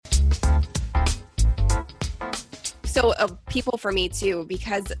so people for me too,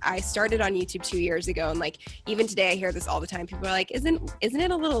 because I started on YouTube 2 years ago, and like even today I hear this all the time. People are like, isn't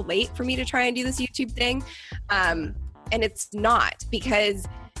it a little late for me to try and do this YouTube thing? And it's not, because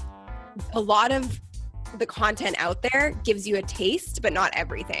a lot of the content out there gives you a taste, but not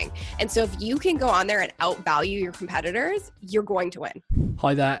everything. And so if you can go on there and outvalue your competitors, you're going to win.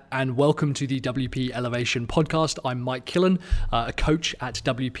 Hi there, and welcome to the WP Elevation podcast. I'm Mike Killen, a coach at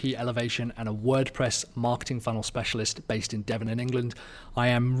WP Elevation and a WordPress marketing funnel specialist based in Devon in England. I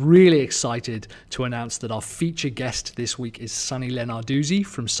am really excited to announce that our featured guest this week is Sunny Lenarduzzi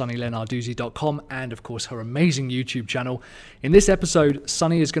from sunnylenarduzzi.com and of course her amazing YouTube channel. In this episode,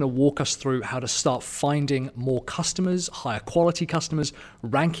 Sunny is going to walk us through how to start finding more customers, higher quality customers,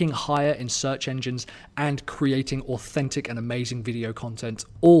 ranking higher in search engines, and creating authentic and amazing video content,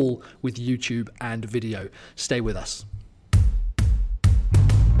 all with YouTube and video. Stay with us.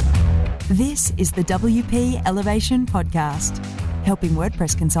 This is the WP Elevation Podcast, helping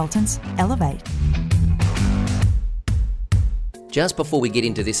WordPress consultants elevate. Just before we get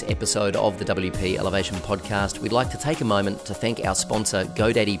into this episode of the WP Elevation Podcast, we'd like to take a moment to thank our sponsor,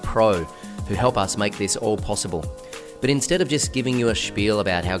 GoDaddy Pro, who help us make this all possible. But instead of just giving you a spiel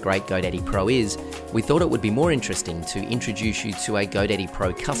about how great GoDaddy Pro is, we thought it would be more interesting to introduce you to a GoDaddy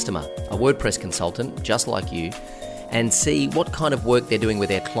Pro customer, a WordPress consultant just like you, and see what kind of work they're doing with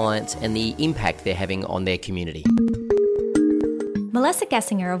their clients and the impact they're having on their community. Melissa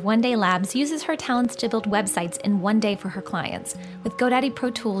Gessinger of One Day Labs uses her talents to build websites in one day for her clients. With GoDaddy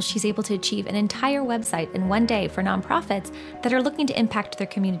Pro Tools, she's able to achieve an entire website in one day for nonprofits that are looking to impact their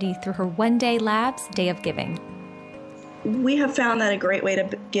community through her One Day Labs Day of Giving. We have found that a great way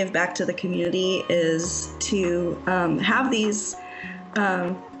to give back to the community is to have these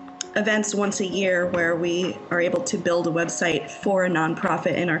events once a year where we are able to build a website for a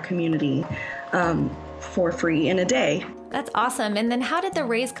nonprofit in our community for free in a day. That's awesome. And then how did the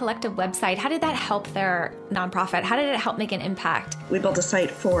Raise Collective website, how did that help their nonprofit? How did it help make an impact? We built a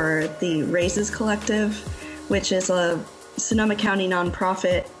site for the Raises Collective, which is a Sonoma County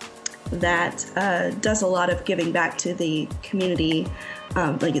nonprofit that does a lot of giving back to the community,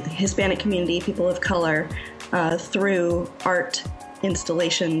 like the Hispanic community, people of color, through art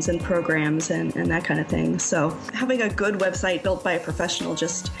installations and programs and that kind of thing. So having a good website built by a professional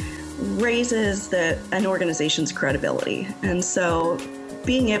just raises an organization's credibility. And so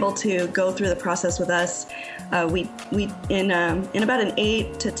being able to go through the process with us, we in about an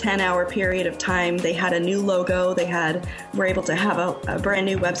 8 to 10 hour period of time, they had a new logo. Were able to have a brand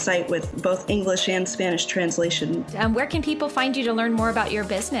new website with both English and Spanish translation. Where can people find you to learn more about your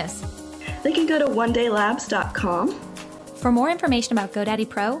business? They can go to onedaylabs.com. For more information about GoDaddy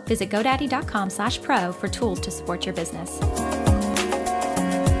Pro, visit godaddy.com/pro for tools to support your business.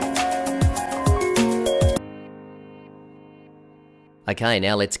 Okay,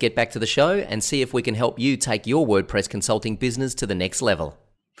 now let's get back to the show and see if we can help you take your WordPress consulting business to the next level.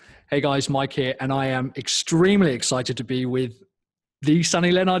 Hey guys, Mike here, and I am extremely excited to be with the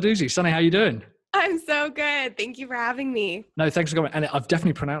Sunny Lenarduzzi. Sunny, how you doing? I'm so good. Thank you for having me. No, thanks for coming. And I've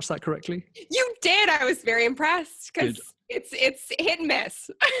definitely pronounced that correctly. You did. I was very impressed because it's hit and miss.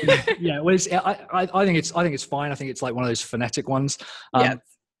 Yeah, well, I think it's fine. I think it's like one of those phonetic ones. Yes.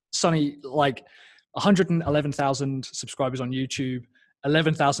 Sunny, like 111,000 subscribers on YouTube,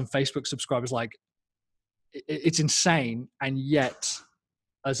 11,000 Facebook subscribers. Like it's insane. And yet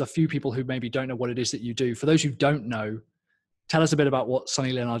there's a few people who maybe don't know what it is that you do. For those who don't know, tell us a bit about what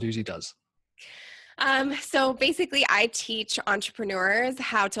Sunny Lenarduzzi does. So basically I teach entrepreneurs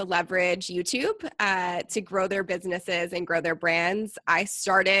how to leverage YouTube to grow their businesses and grow their brands. I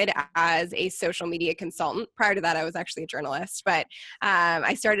started as a social media consultant. Prior to that, I was actually a journalist, but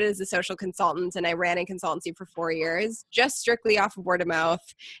I started as a social consultant and I ran in consultancy for 4 years, just strictly off of word of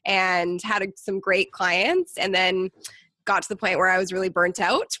mouth, and had some great clients, and then got to the point where I was really burnt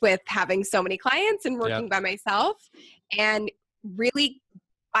out with having so many clients and working by myself, and really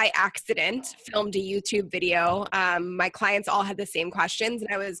by accident filmed a YouTube video. My clients all had the same questions,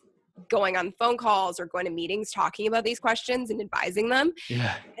 and I was going on phone calls or going to meetings talking about these questions and advising them.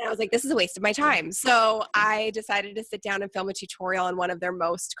 Yeah. And I was like, this is a waste of my time. So I decided to sit down and film a tutorial on one of their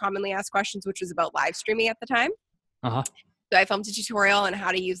most commonly asked questions, which was about live streaming at the time. Uh-huh. So I filmed a tutorial on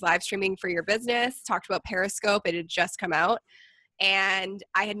how to use live streaming for your business, talked about Periscope. It had just come out. and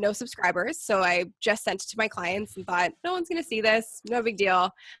I had no subscribers. So I just sent it to my clients and thought, no one's going to see this. No big deal.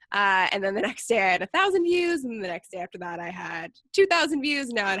 And then the next day I had 1,000 views. And the next day after that, I had 2,000 views.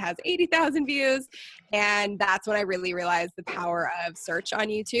 Now it has 80,000 views. And that's when I really realized the power of search on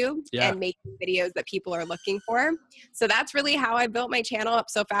YouTube and making videos that people are looking for. So that's really how I built my channel up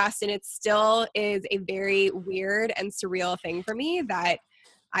so fast. And it still is a very weird and surreal thing for me that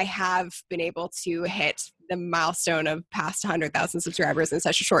I have been able to hit the milestone of past 100,000 subscribers in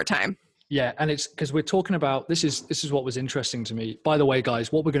such a short time. Yeah. And it's because we're talking about, this is what was interesting to me. By the way,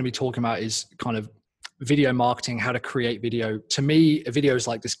 guys, what we're going to be talking about is kind of video marketing, how to create video. To me, a video is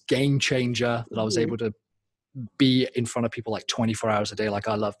like this game changer that I was able to be in front of people like 24 hours a day. Like,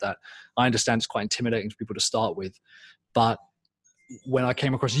 I love that. I understand it's quite intimidating for people to start with, but when I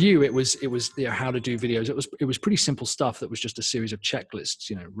came across you, it was how to do videos. It was pretty simple stuff that was just a series of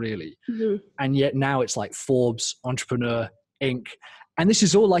checklists, really. And yet now it's like Forbes, Entrepreneur, Inc. And this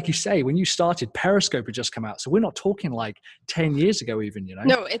is all, like you say, when you started, Periscope had just come out. So we're not talking like 10 years ago even,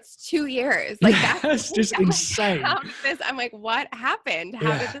 No, it's 2 years. Like that's just insane. I'm like, what happened?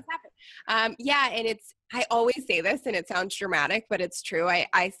 How did this happen? And I always say this and it sounds dramatic, but it's true.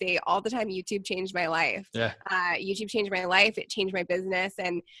 I say all the time, YouTube changed my life. YouTube changed my life. It changed my business.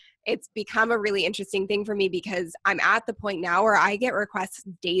 And it's become a really interesting thing for me because I'm at the point now where I get requests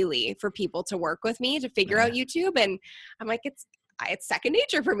daily for people to work with me to figure out YouTube. And I'm like, it's second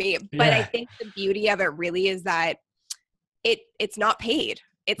nature for me. But I think the beauty of it really is that it's not paid.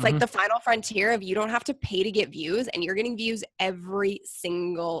 It's like the final frontier of you don't have to pay to get views, and you're getting views every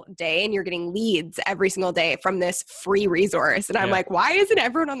single day, and you're getting leads every single day from this free resource. And I'm like, why isn't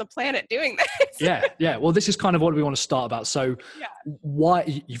everyone on the planet doing this? Yeah. Well, this is kind of what we want to start about. So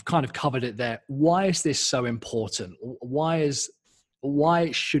why, you've kind of covered it there. Why is this so important?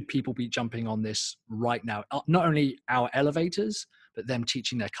 Why should people be jumping on this right now? Not only our elevators, but them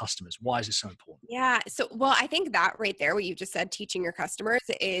teaching their customers. Why is this so important? Yeah. So, well, I think that right there, what you just said, teaching your customers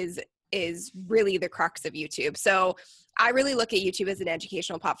is really the crux of YouTube. So I really look at YouTube as an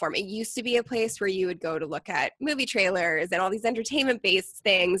educational platform. It used to be a place where you would go to look at movie trailers and all these entertainment-based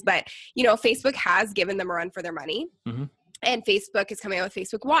things, but Facebook has given them a run for their money. And Facebook is coming out with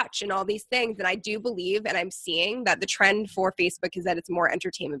Facebook Watch and all these things. And I do believe, and I'm seeing that the trend for Facebook is that it's more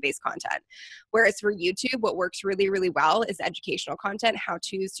entertainment-based content. Whereas for YouTube, what works really, really well is educational content,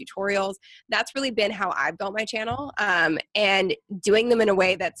 how-tos, tutorials. That's really been how I've built my channel, and doing them in a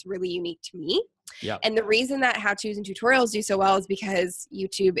way that's really unique to me. And the reason that how-tos and tutorials do so well is because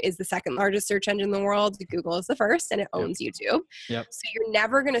YouTube is the second largest search engine in the world. Google is the first, and it owns YouTube. So you're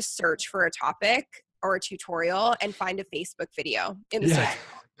never going to search for a topic or a tutorial and find a Facebook video in the search.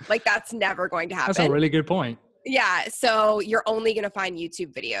 Like, that's never going to happen. That's a really good point. Yeah. So you're only going to find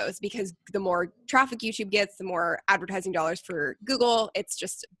YouTube videos because the more traffic YouTube gets, the more advertising dollars for Google. It's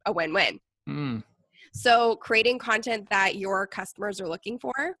just a win-win. So creating content that your customers are looking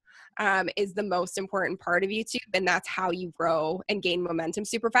for is the most important part of YouTube. And that's how you grow and gain momentum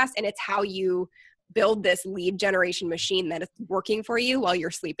super fast. And it's how you build this lead generation machine that is working for you while you're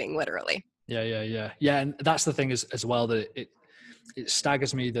sleeping, literally. Yeah. And that's the thing as well, that it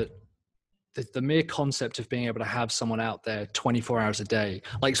staggers me that the mere concept of being able to have someone out there 24 hours a day,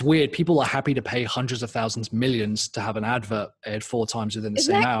 like, it's weird. People are happy to pay hundreds of thousands, millions to have an advert aired 4 times within the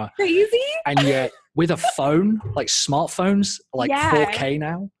same hour. Crazy? And yet with a phone, like smartphones, like 4K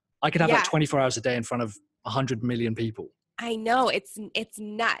now, I could have that 24 hours a day in front of 100 million people. I know, it's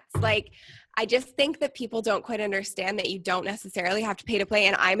nuts. Like, I just think that people don't quite understand that you don't necessarily have to pay to play.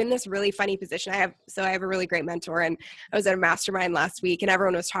 And I'm in this really funny position. I have a really great mentor, and I was at a mastermind last week, and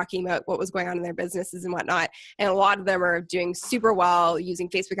everyone was talking about what was going on in their businesses and whatnot. And a lot of them are doing super well using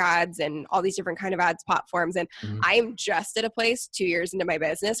Facebook ads and all these different kind of ads platforms. And I am just at a place 2 years into my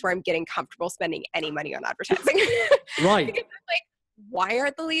business where I'm getting comfortable spending any money on advertising. Right. Because I'm like, why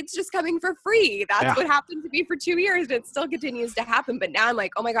aren't the leads just coming for free? That's what happened to me for 2 years, and it still continues to happen. But now I'm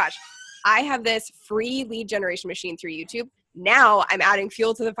like, oh my gosh, I have this free lead generation machine through YouTube. Now I'm adding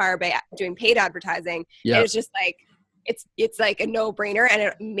fuel to the fire by doing paid advertising. And it's just like, it's like a no-brainer, and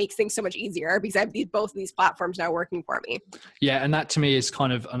it makes things so much easier because I have both of these platforms now working for me. Yeah. And that to me is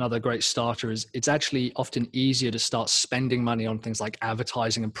kind of another great starter. Is it's actually often easier to start spending money on things like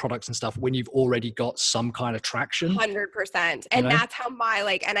advertising and products and stuff when you've already got some kind of traction. 100%. And that's how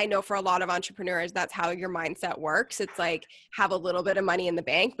and I know for a lot of entrepreneurs, that's how your mindset works. It's like, have a little bit of money in the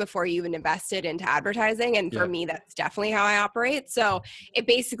bank before you even invest it into advertising. And for me, that's definitely how I operate. So it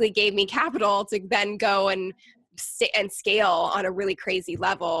basically gave me capital to then go and and scale on a really crazy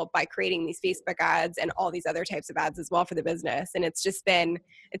level by creating these Facebook ads and all these other types of ads as well for the business. And it's been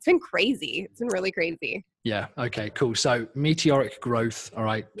crazy. It's been really crazy. Yeah. Okay, cool. So meteoric growth, all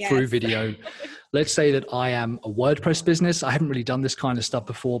right, Yes. through video. Let's say that I am a WordPress business. I haven't really done this kind of stuff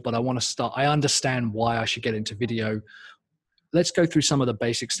before, but I want to start. I understand why I should get into video. Let's go through some of the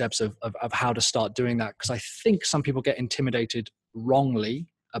basic steps of how to start doing that. Because I think some people get intimidated wrongly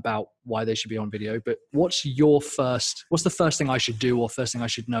about why they should be on video. But what's the first thing I should do or first thing I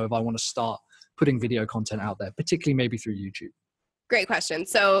should know if I want to start putting video content out there, particularly maybe through YouTube? Great question.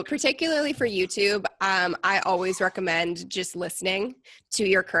 So particularly for YouTube, I always recommend just listening to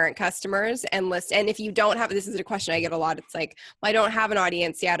your current customers and list. And if you don't have, this is a question I get a lot. It's like, well, I don't have an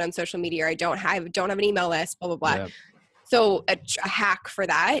audience yet on social media, or I don't have an email list, blah, blah, blah. Yeah. So a hack for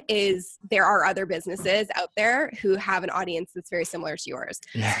that is there are other businesses out there who have an audience that's very similar to yours.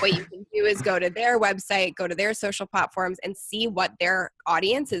 Yeah. What you can do is go to their website, go to their social platforms, and see what their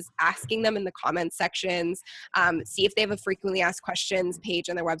audience is asking them in the comments sections. See if they have a frequently asked questions page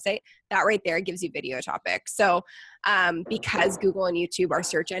on their website. That right there gives you video topics. So because Google and YouTube are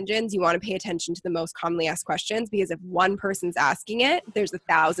search engines, you want to pay attention to the most commonly asked questions, because if one person's asking it, there's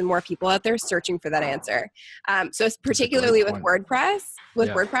 1,000 more people out there searching for that answer. So it's particularly with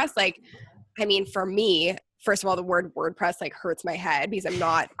WordPress, like, I mean, for me, first of all, the word WordPress like hurts my head because I'm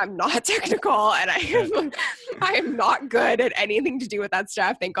not technical, and I am not good at anything to do with that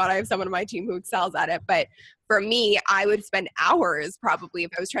stuff. Thank God I have someone on my team who excels at it. But for me, I would spend hours probably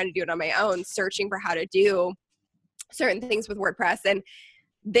if I was trying to do it on my own, searching for how to do certain things with WordPress. And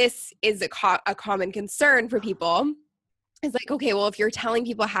this is a common concern for people. It's like, okay, well, if you're telling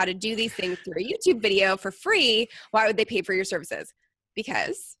people how to do these things through a YouTube video for free, why would they pay for your services?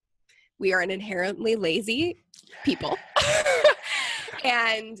 Because we are an inherently lazy people.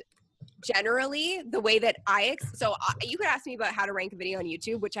 And generally the way that you could ask me about how to rank a video on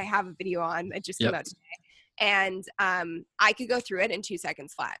YouTube, which I have a video on. It just came out today. And I could go through it in 2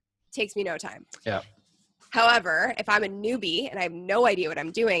 seconds flat. Takes me no time. Yeah. However, if I'm a newbie and I have no idea what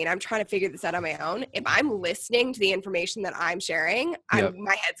I'm doing and I'm trying to figure this out on my own, if I'm listening to the information that I'm sharing,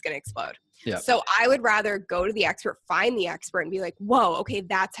 my head's going to explode. Yeah. So I would rather go to the expert, find the expert, and be like, whoa, okay,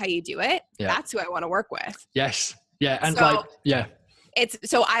 that's how you do it. Yeah. That's who I want to work with. Yes. Yeah. And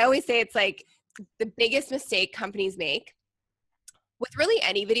so I always say it's like the biggest mistake companies make with really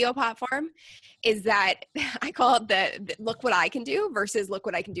any video platform is that I call it the look what I can do versus look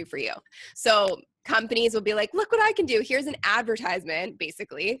what I can do for you. So companies will be like, look what I can do. Here's an advertisement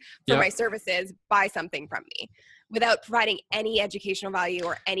basically for my services. Buy something from me, without providing any educational value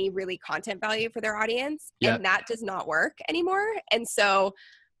or any really content value for their audience. And that does not work anymore. And so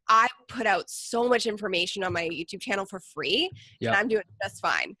I put out so much information on my YouTube channel for free and I'm doing just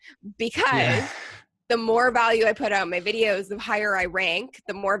fine, because the more value I put out in my videos, the higher I rank,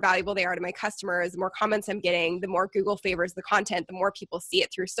 the more valuable they are to my customers, the more comments I'm getting, the more Google favors the content, the more people see it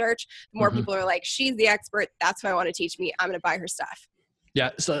through search, the more people are like, she's the expert. That's who I want to teach me. I'm going to buy her stuff.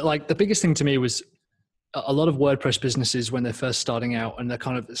 Yeah. So like the biggest thing to me was a lot of WordPress businesses when they're first starting out and they're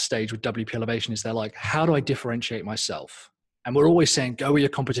kind of at the stage with WP Elevation is they're like, how do I differentiate myself? And we're always saying, go where your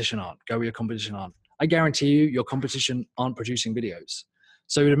competition aren't. Go where your competition aren't. I guarantee you, your competition aren't producing videos.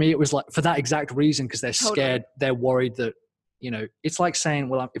 So to me, it was like for that exact reason, because they're scared, they're worried that, you know, it's like saying,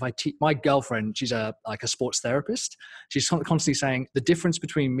 well, if I teach my girlfriend, she's a sports therapist. She's constantly saying the difference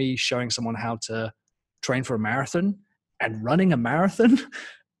between me showing someone how to train for a marathon and running a marathon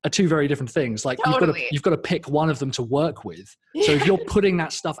are two very different things. Like you've got to pick one of them to work with. So if you're putting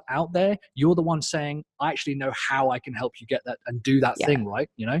that stuff out there, you're the one saying, I actually know how I can help you get that and do that thing, right?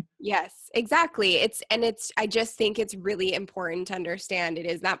 You know? Yes, exactly. I just think it's really important to understand it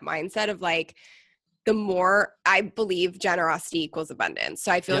is that mindset of like, the more, I believe generosity equals abundance.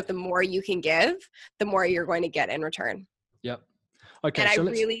 So I feel like the more you can give, the more you're going to get in return. Yep. Okay. And I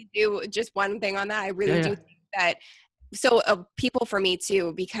really do, just one thing on that, I really do think that, so people for me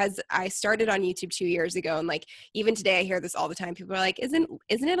too, because I started on YouTube 2 years ago, and like even today I hear this all the time. People are like, isn't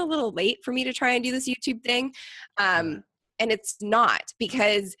it a little late for me to try and do this YouTube thing? And it's not,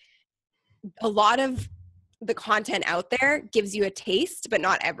 because a lot of the content out there gives you a taste, but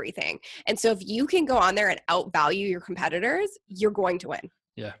not everything. And so if you can go on there and outvalue your competitors, you're going to win.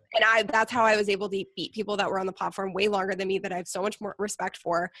 Yeah. And that's how I was able to beat people that were on the platform way longer than me, that I have so much more respect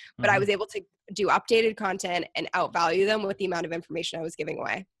for, but I was able to do updated content and outvalue them with the amount of information I was giving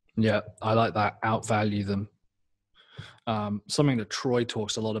away. Yeah. I like that. Outvalue them. Something that Troy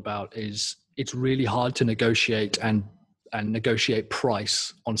talks a lot about is it's really hard to negotiate and negotiate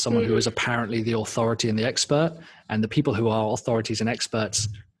price on someone who is apparently the authority and the expert, and the people who are authorities and experts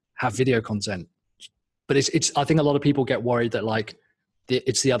have video content, But it's, I think a lot of people get worried that like,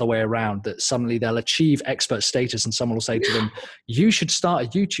 it's the other way around, that suddenly they'll achieve expert status and someone will say to them, you should start a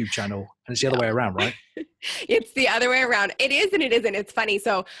YouTube channel. And it's the other way around, right? It's the other way around. It is and it isn't. It's funny.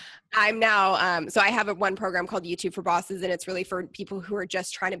 So I'm now, so I have one program called YouTube for Bosses, and it's really for people who are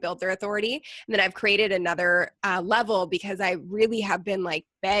just trying to build their authority. And then I've created another level because I really have been like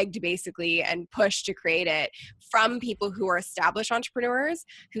begged basically and pushed to create it from people who are established entrepreneurs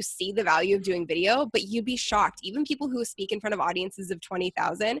who see the value of doing video. But you'd be shocked. Even people who speak in front of audiences of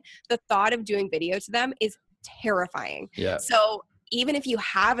 20,000, the thought of doing video to them is terrifying. Yeah. So even if you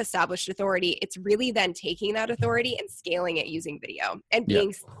have established authority, it's really then taking that authority and scaling it using video and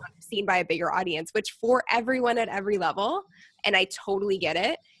being seen by a bigger audience, which for everyone at every level, and I totally get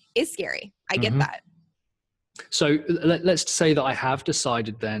it, is scary. I get that. So let's say that I have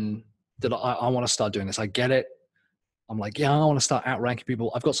decided then that I want to start doing this. I get it. I'm like, yeah, I want to start outranking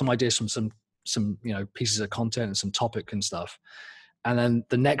people. I've got some ideas from some pieces of content and some topic and stuff. And then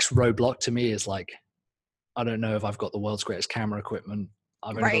the next roadblock to me is like, I don't know if I've got the world's greatest camera equipment.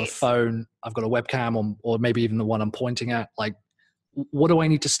 I've only got a phone. I've got a webcam or maybe even the one I'm pointing at. Like, what do I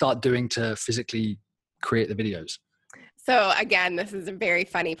need to start doing to physically create the videos? So again, this is a very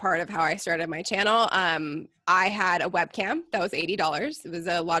funny part of how I started my channel. I had a webcam that was $80. It was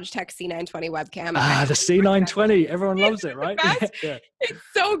a Logitech C920 webcam. The C920. Everyone loves it, right? Yeah. It's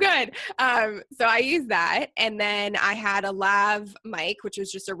so good. So I used that. And then I had a lav mic, which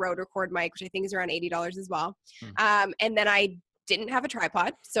was just a Rode Record mic, which I think is around $80 as well. And then I didn't have a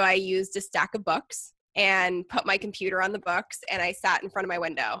tripod. So I used a stack of books and put my computer on the books, and I sat in front of my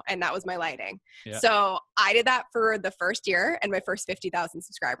window, and that was my lighting. Yeah. So I did that for the first year and my first 50,000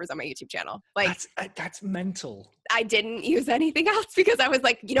 subscribers on my YouTube channel. Like that's mental. I didn't use anything else because I was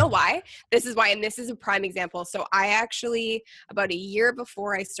like, you know why? This is why. And this is a prime example. So I actually, about a year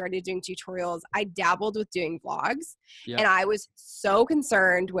before I started doing tutorials, I dabbled with doing vlogs. And I was so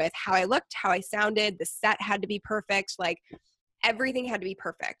concerned with how I looked, how I sounded. The set had to be perfect. Like everything had to be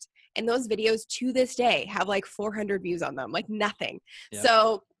perfect. And those videos to this day have like 400 views on them, like nothing.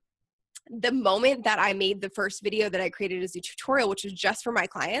 So the moment that I made the first video that I created as a tutorial, which was just for my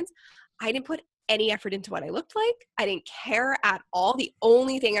clients, I didn't put any effort into what I looked like. I didn't care at all. The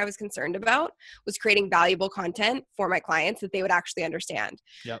only thing I was concerned about was creating valuable content for my clients that they would actually understand.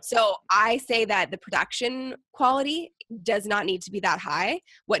 So I say that the production quality does not need to be that high.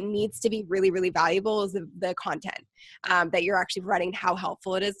 What needs to be really, really valuable is the content that you're actually running, how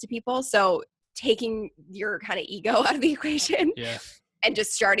helpful it is to people. So taking your kind of ego out of the equation and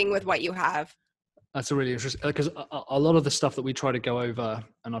just starting with what you have. That's a really interesting, because a lot of the stuff that we try to go over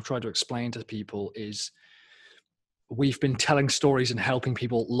and I've tried to explain to people is we've been telling stories and helping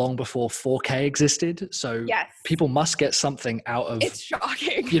people long before 4K existed. So people must get something out of, it's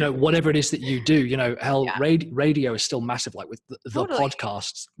shocking, whatever it is that you do, radio is still massive, like with the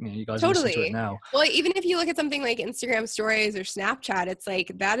podcasts, you guys listen to it now. Well, even if you look at something like Instagram stories or Snapchat, it's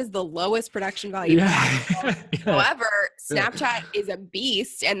like, that is the lowest production value. However, Snapchat is a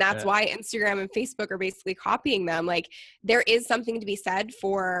beast. And that's why Instagram and Facebook are basically copying them. Like there is something to be said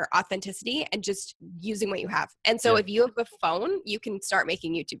for authenticity and just using what you have. And so if you have a phone, you can start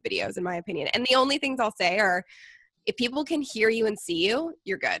making YouTube videos, in my opinion. And the only things I'll say are, if people can hear you and see you,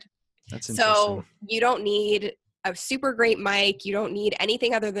 you're good. That's interesting. So you don't need a super great mic. You don't need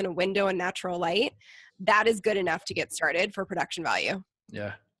anything other than a window and natural light. That is good enough to get started for production value.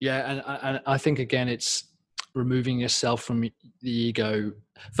 Yeah. And I think, again, it's removing yourself from the ego.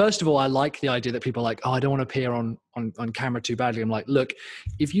 First of all, I like the idea that people are like, oh, I don't want to appear on camera too badly. I'm like, look,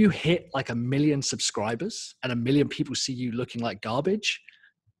 if you hit like 1 million subscribers and 1 million people see you looking like garbage,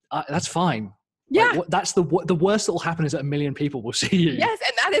 that's fine. Yeah. Like, that's the worst that will happen is that 1 million people will see you. Yes.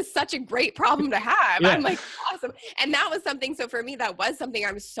 And that is such a great problem to have. I'm like, awesome. And that was something, so for me, that was something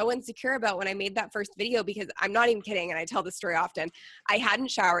I was so insecure about when I made that first video, because I'm not even kidding. And I tell this story often. I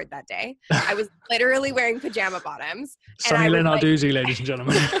hadn't showered that day. I was literally wearing pajama bottoms. Sonny Lenarduzzi, ladies and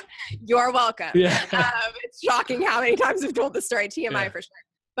gentlemen. You're welcome. It's shocking how many times I've told the story, TMI for sure.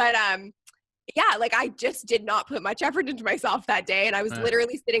 But, like I just did not put much effort into myself that day. And I was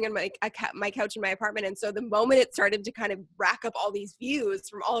literally sitting on my couch in my apartment. And so the moment it started to kind of rack up all these views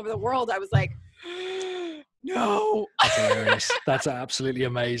from all over the world, I was like, no. That's hilarious. That's absolutely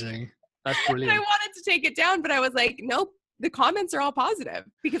amazing. That's brilliant. And I wanted to take it down, but I was like, nope, the comments are all positive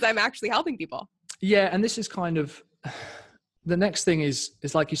because I'm actually helping people. Yeah. And this is kind of, the next thing is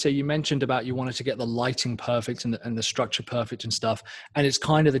like you say, you mentioned about you wanted to get the lighting perfect and the structure perfect and stuff. And it's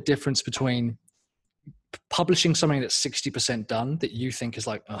kind of the difference between publishing something that's 60% done that you think is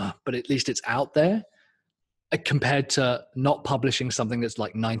like, but at least it's out there, compared to not publishing something that's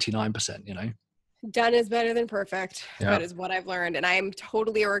like 99%, Done is better than perfect. Yeah. That is what I've learned. And I am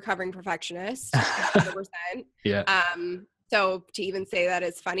totally a recovering perfectionist. 100%. Yeah. So to even say that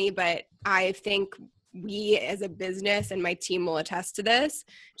is funny, but I think we as a business, and my team will attest to this,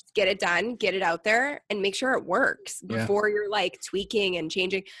 just get it done, get it out there, and make sure it works before you're like tweaking and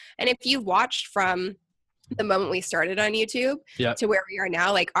changing. And if you've watched from the moment we started on YouTube to where we are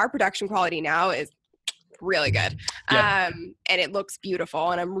now, like our production quality now is really good. And it looks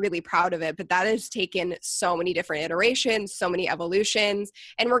beautiful, and I'm really proud of it, but that has taken so many different iterations, so many evolutions,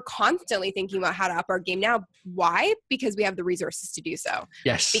 and we're constantly thinking about how to up our game now. Why? Because we have the resources to do so.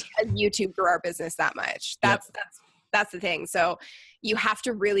 Yes. Because YouTube grew our business that much. That's the thing. So you have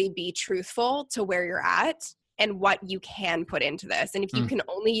to really be truthful to where you're at and what you can put into this. And if you can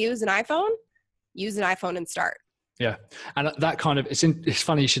only use an iPhone, use an iPhone and start. Yeah. And that kind of, it's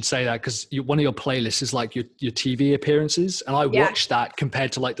funny you should say that, because one of your playlists is like your TV appearances. And I watch that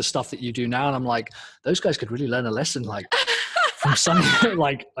compared to like the stuff that you do now. And I'm like, those guys could really learn a lesson like from some,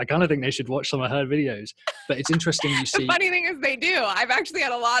 like, I kind of think they should watch some of her videos. But it's interesting you see. The funny thing is they do. I've actually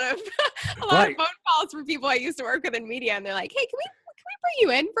had a lot of phone calls from people I used to work with in media. And they're like, hey, can we bring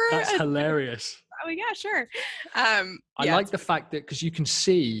you in for That's hilarious. Oh yeah, sure. I like the fact that, because you can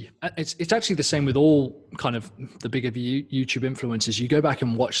see, it's actually the same with all kind of the bigger YouTube influencers. You go back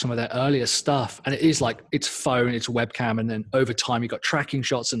and watch some of their earlier stuff, and it is like, it's phone, it's webcam, and then over time you got tracking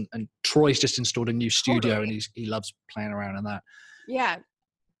shots, and Troy's just installed a new studio, and he loves playing around in that. Yeah.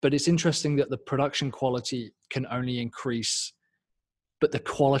 But it's interesting that the production quality can only increase, but the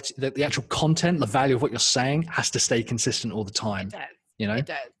quality, the actual content, the value of what you're saying has to stay consistent all the time. It does. You know? It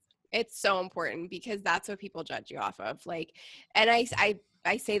does. It's so important, because that's what people judge you off of. Like, and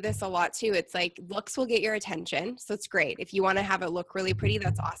I say this a lot too. It's like, looks will get your attention. So it's great. If you want to have it look really pretty,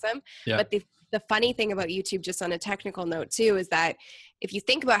 that's awesome. Yeah. But the funny thing about YouTube, just on a technical note too, is that if you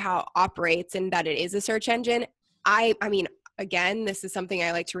think about how it operates and that it is a search engine, I mean, again, this is something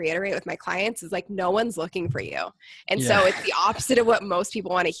I like to reiterate with my clients, is like, no one's looking for you. And so it's the opposite of what most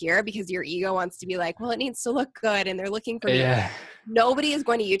people want to hear, because your ego wants to be like, well, it needs to look good, and they're looking for me. Nobody is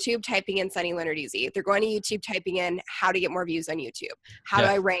going to YouTube typing in Sunny Lenarduzzi. They're going to YouTube typing in how to get more views on YouTube. How do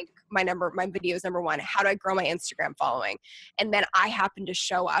I rank my videos number one? How do I grow my Instagram following? And then I happen to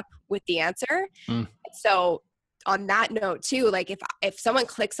show up with the answer. So on that note too, like if someone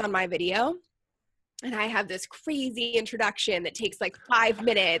clicks on my video and I have this crazy introduction that takes like 5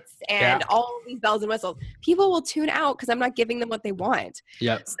 minutes and all these bells and whistles, people will tune out because I'm not giving them what they want.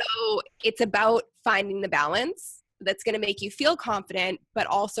 So it's about finding the balance that's going to make you feel confident, but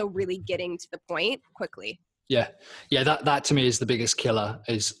also really getting to the point quickly. Yeah. That to me is the biggest killer.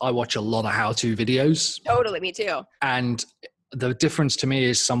 Is I watch a lot of how-to videos. Totally. Me too. And the difference to me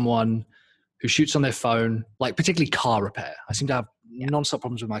is someone who shoots on their phone, like particularly car repair. I seem to have non-stop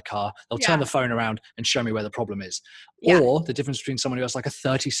problems with my car. They'll turn the phone around and show me where the problem is. Or the difference between someone who has like a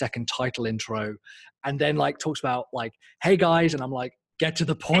 30-second title intro and then like talks about like, hey guys, and I'm like, get to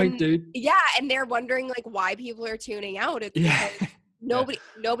the point, dude. Yeah. And they're wondering like why people are tuning out. It's because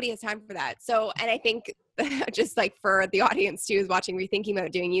nobody has time for that. So, and I think just like for the audience too, is watching, rethinking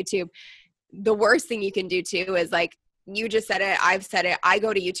about doing YouTube, the worst thing you can do too is like, you just said it, I've said it, I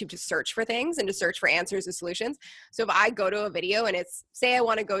go to YouTube to search for things and to search for answers and solutions. So if I go to a video and it's, say I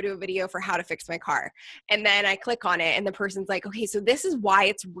want to go to a video for how to fix my car, and then I click on it and the person's like, okay, so this is why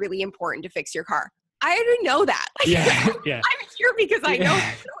it's really important to fix your car. I already know that. Like, I'm here because I know.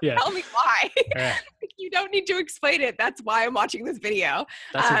 Don't tell me why. You don't need to explain it. That's why I'm watching this video.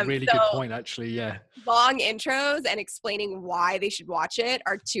 That's a really good point, actually. Yeah. Long intros and explaining why they should watch it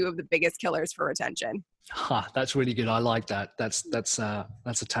are two of the biggest killers for retention. That's really good. I like that. That's a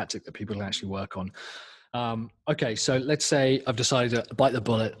tactic that people can actually work on. Okay, so let's say I've decided to bite the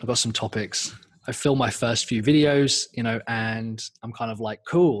bullet. I've got some topics. I film my first few videos, and I'm kind of like,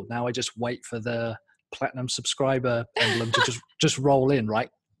 cool. Now I just wait for the platinum subscriber emblem to just roll in, right?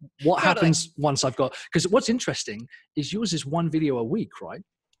 What happens once I've got, because what's interesting is yours is one video a week, right?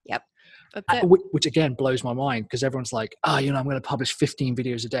 Yep. Which again blows my mind, because everyone's like, I'm going to publish 15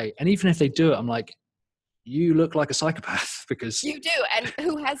 videos a day. And even if they do it, I'm like, you look like a psychopath, because you do. And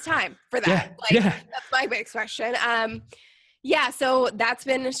who has time for that? That's my big question. So that's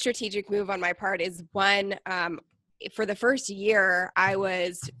been a strategic move on my part. Is one, for the first year, I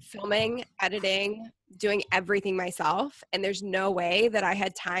was filming, editing, doing everything myself. And there's no way that I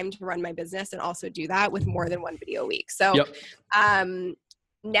had time to run my business and also do that with more than one video a week. So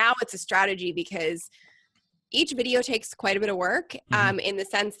now it's a strategy, because each video takes quite a bit of work in the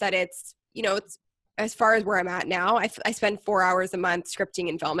sense that it's, it's, as far as where I'm at now, I spend 4 hours a month scripting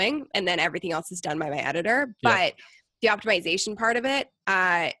and filming, and then everything else is done by my editor. But the optimization part of it,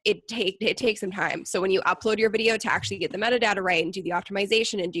 it takes some time. So when you upload your video, to actually get the metadata right and do the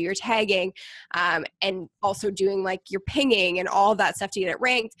optimization and do your tagging, and also doing like your pinging and all that stuff to get it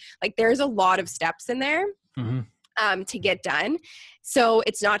ranked, like there's a lot of steps in there. To get done. So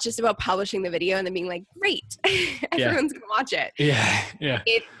it's not just about publishing the video and then being like, great, everyone's gonna watch it.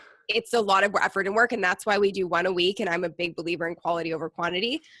 It's a lot of effort and work, and that's why we do one a week, and I'm a big believer in quality over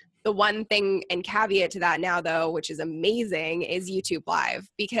quantity. The one thing and caveat to that now, though, which is amazing, is YouTube Live,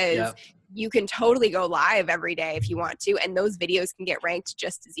 because you can totally go live every day if you want to, and those videos can get ranked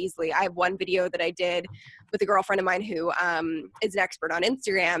just as easily. I have one video that I did with a girlfriend of mine who is an expert on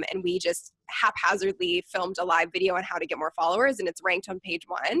Instagram, and we just haphazardly filmed a live video on how to get more followers, and it's ranked on page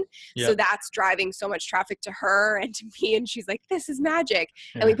 1. So that's driving so much traffic to her and to me, and she's like, this is magic.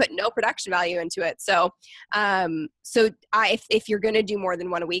 And we put no production value into it. So if you're going to do more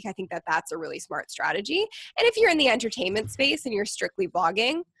than one a week, I think that that's a really smart strategy. And if you're in the entertainment space and you're strictly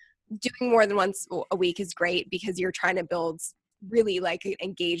vlogging, doing more than once a week is great, because you're trying to build really like an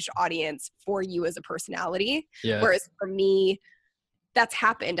engaged audience for you as a personality. Whereas for me, that's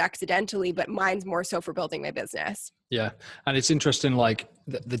happened accidentally, but mine's more so for building my business. Yeah. And it's interesting, like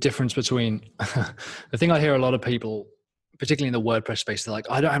the difference between the thing I hear a lot of people, particularly in the WordPress space, they're like,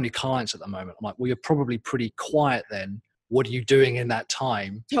 I don't have any clients at the moment. I'm like, well, you're probably pretty quiet then. What are you doing in that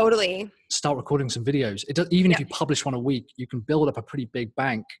time? Totally. Start recording some videos. Even if you publish one a week, you can build up a pretty big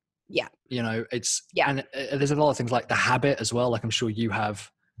bank. You know, and there's a lot of things like the habit as well. Like I'm sure you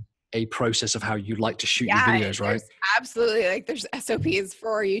have a process of how you like to shoot your videos, right? Absolutely. Like there's SOPs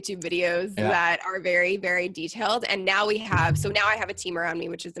for YouTube videos that are very, very detailed. And now I have a team around me,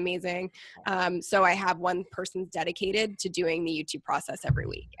 which is amazing. So I have one person dedicated to doing the YouTube process every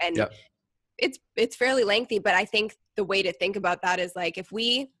week. And it's fairly lengthy, but I think the way to think about that is like, if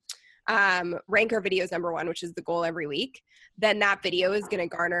we rank our videos number 1, which is the goal every week, then that video is going to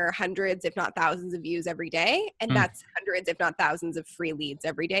garner hundreds, if not thousands of views every day. And that's hundreds, if not thousands of free leads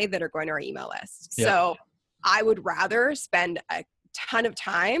every day that are going to our email list. So I would rather spend a ton of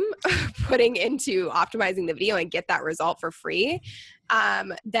time putting into optimizing the video and get that result for free,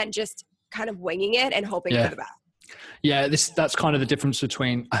 than just kind of winging it and hoping for the best. Yeah, that's kind of the difference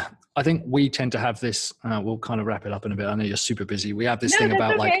between, I think we tend to have this, we'll kind of wrap it up in a bit. I know you're super busy. We have this thing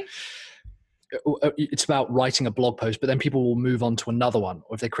about like, it's about writing a blog post, but then people will move on to another one.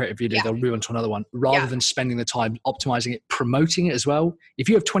 Or if they create a video, they'll move on to another one rather than spending the time optimizing it, promoting it as well. If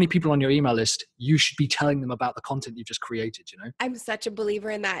you have 20 people on your email list, you should be telling them about the content you've just created, you know? I'm such a believer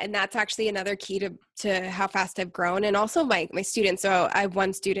in that. And that's actually another key to how fast I've grown. And also my students. So I have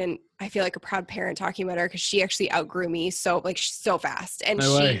one student, I feel like a proud parent talking about her, because she actually outgrew me so fast. And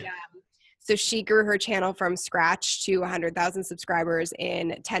so she grew her channel from scratch to 100,000 subscribers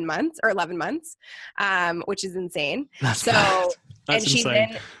in 10 months or 11 months, which is insane. That's She's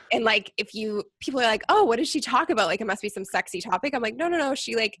insane. And like, people are like, oh, what does she talk about? Like, it must be some sexy topic. I'm like, no.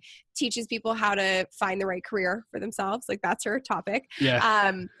 She like teaches people how to find the right career for themselves. Like that's her topic.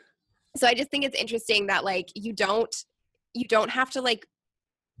 So I just think it's interesting that like, you don't have to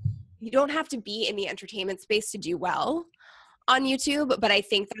be in the entertainment space to do well on YouTube, but I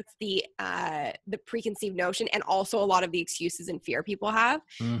think that's the preconceived notion, and also a lot of the excuses and fear people have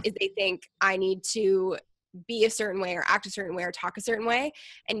is they think I need to be a certain way or act a certain way or talk a certain way.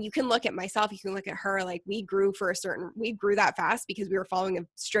 And you can look at myself, you can look at her, like we grew that fast because we were following a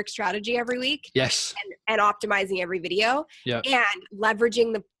strict strategy every week. Yes. And optimizing every video and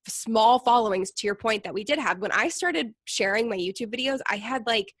leveraging the small followings, to your point, that we did have. When I started sharing my YouTube videos, I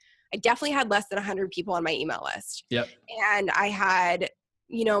definitely had less than 100 people on my email list. And I had,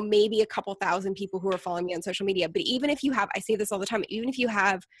 maybe a couple thousand people who are following me on social media. But even if you have, I say this all the time, even if you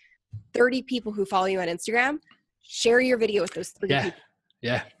have 30 people who follow you on Instagram, share your video with those 30 people.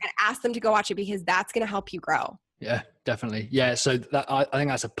 And ask them to go watch it, because that's going to help you grow. Yeah, definitely. Yeah. So I think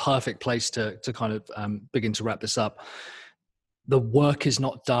that's a perfect place to kind of begin to wrap this up. The work is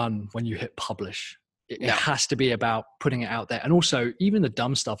not done when you hit publish. It has to be about putting it out there. And also even the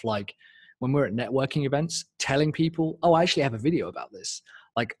dumb stuff, like when we're at networking events, telling people, oh, I actually have a video about this.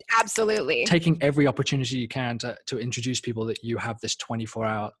 Like absolutely taking every opportunity you can to introduce people that you have this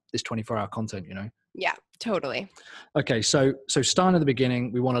 24-hour content, Yeah, totally. Okay. So starting at the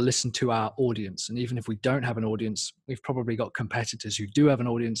beginning, we want to listen to our audience. And even if we don't have an audience, we've probably got competitors who do have an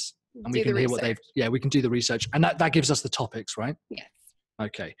audience, and we can hear what we can do the research, and that gives us the topics, right? Yes.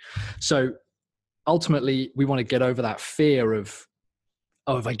 Okay. So ultimately we want to get over that fear of,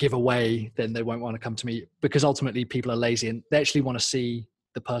 oh, if I give away, then they won't want to come to me, because ultimately people are lazy and they actually want to see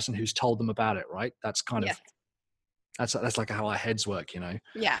the person who's told them about it, right? That's kind of, that's like how our heads work,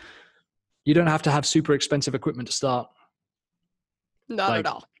 Yeah. You don't have to have super expensive equipment to start. Not at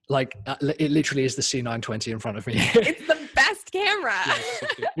all. It literally is the C920 in front of me. It's the best camera.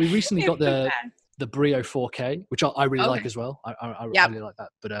 We recently got the Brio 4K, which I really like as well. I really like that.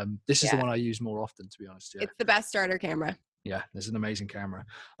 But this is the one I use more often, to be honest. Yeah. It's the best starter camera. Yeah, there's an amazing camera.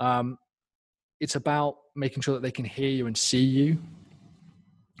 It's about making sure that they can hear you and see you.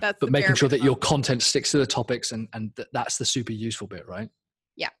 But making sure that your content sticks to the topics and that's the super useful bit, right?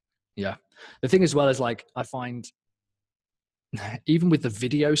 Yeah. Yeah. The thing as well is like, I find even with the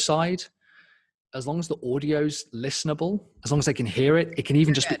video side, as long as the audio's listenable, as long as they can hear it, it can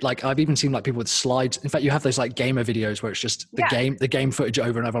even just be like, I've even seen like people with slides. In fact, you have those like gamer videos where it's just the game footage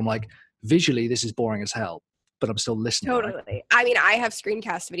over and over. I'm like, visually, this is boring as hell, but I'm still listening. Totally. Right? I mean, I have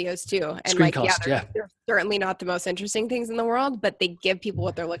screencast videos too. And they're certainly not the most interesting things in the world, but they give people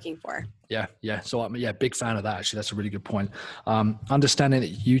what they're looking for. Yeah. Yeah. So I'm big fan of that. Actually, that's a really good point. Understanding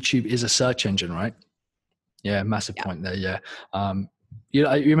that YouTube is a search engine, right? Yeah. Massive point there. Yeah.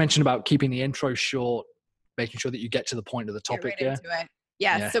 You mentioned about keeping the intro short, making sure that you get to the point of the topic. Get right into it.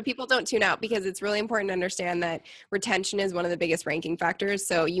 Yeah, so people don't tune out, because it's really important to understand that retention is one of the biggest ranking factors.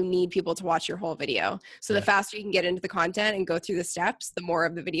 So you need people to watch your whole video. So the faster you can get into the content and go through the steps, the more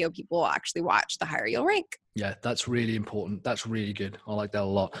of the video people will actually watch, the higher you'll rank. Yeah, that's really important. That's really good. I like that a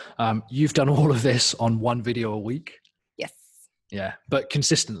lot. You've done all of this on one video a week? Yes. Yeah, but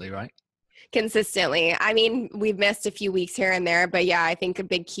consistently, right? Consistently. I mean, we've missed a few weeks here and there, but yeah, I think a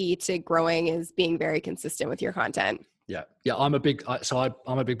big key to growing is being very consistent with your content. Yeah. I'm a big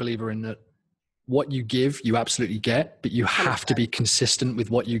believer in that. What you give, you absolutely get, but you have to be consistent with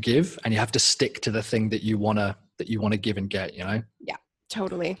what you give, and you have to stick to the thing that you want to give and get, you know? Yeah,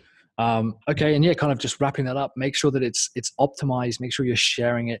 totally. Okay. And kind of just wrapping that up, make sure that it's optimized, make sure you're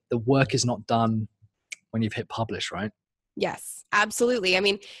sharing it. The work is not done when you've hit publish, right? Yes, absolutely. I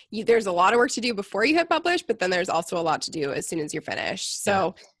mean, there's a lot of work to do before you hit publish, but then there's also a lot to do as soon as you're finished.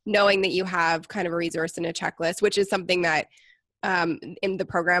 So knowing that you have kind of a resource and a checklist, which is something that in the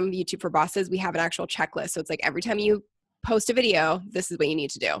program, YouTube for Bosses, we have an actual checklist. So it's like every time you post a video, this is what you need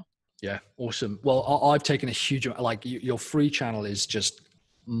to do. Yeah, awesome. Well, I've taken a huge, like your free channel is just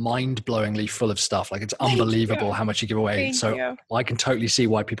mind-blowingly full of stuff. Like it's unbelievable how much you give away. Thank you. I can totally see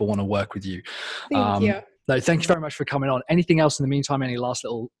why people want to work with you. Thank you. No, thank you very much for coming on. Anything else in the meantime? Any last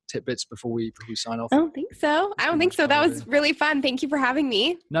little tidbits before we sign off? I don't think so. That was really fun. Thank you for having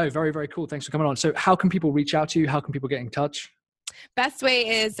me. No, very, very cool. Thanks for coming on. So how can people reach out to you? How can people get in touch? Best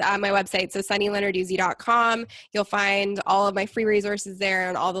way is my website. So sunnylenarduzzi.com. You'll find all of my free resources there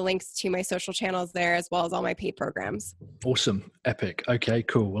and all the links to my social channels there, as well as all my paid programs. Awesome. Epic. Okay,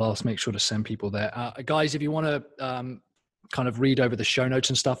 cool. Well, I'll make sure to send people there. Guys, if you want to kind of read over the show notes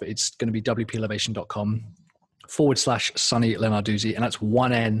and stuff, it's going to be wplelevation.com/Sunny Lenarduzzi. And that's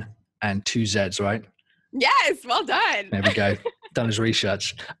 1 N and 2 Zs, right? Yes. Well done. There we go. Done his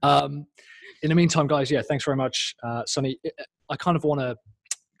research. In the meantime, guys, thanks very much. Sunny, I kind of want to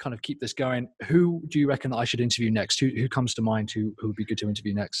kind of keep this going. Who do you reckon that I should interview next? Who comes to mind who would be good to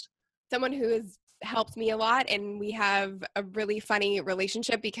interview next? Someone who has helped me a lot, and we have a really funny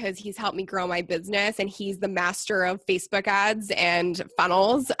relationship because he's helped me grow my business, and he's the master of Facebook ads and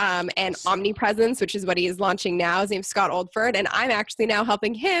funnels and omnipresence, which is what he is launching now. His name's Scott Oldford, and I'm actually now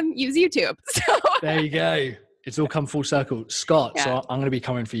helping him use YouTube. So there you go. It's all come full circle. Scott, so I'm going to be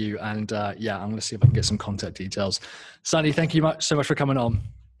coming for you, and I'm going to see if I can get some contact details. Sunny, thank you so much for coming on.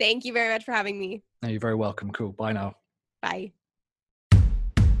 Thank you very much for having me. No, you're very welcome. Cool. Bye now. Bye.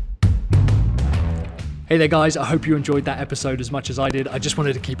 Hey there guys, I hope you enjoyed that episode as much as I did. I just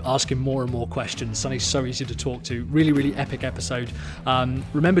wanted to keep asking more and more questions. Sunny's so easy to talk to. Really, really epic episode.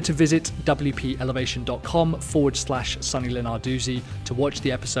 Remember to visit wplelevation.com/Sunny Lenarduzzi to watch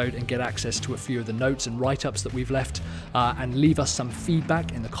the episode and get access to a few of the notes and write-ups that we've left, and leave us some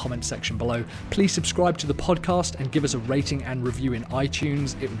feedback in the comment section below. Please subscribe to the podcast and give us a rating and review in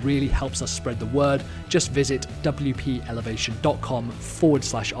iTunes. It really helps us spread the word. Just visit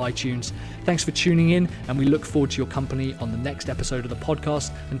wplelevation.com/iTunes. Thanks for tuning in, and we look forward to your company on the next episode of the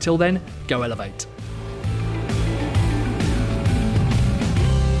podcast. Until then, go elevate.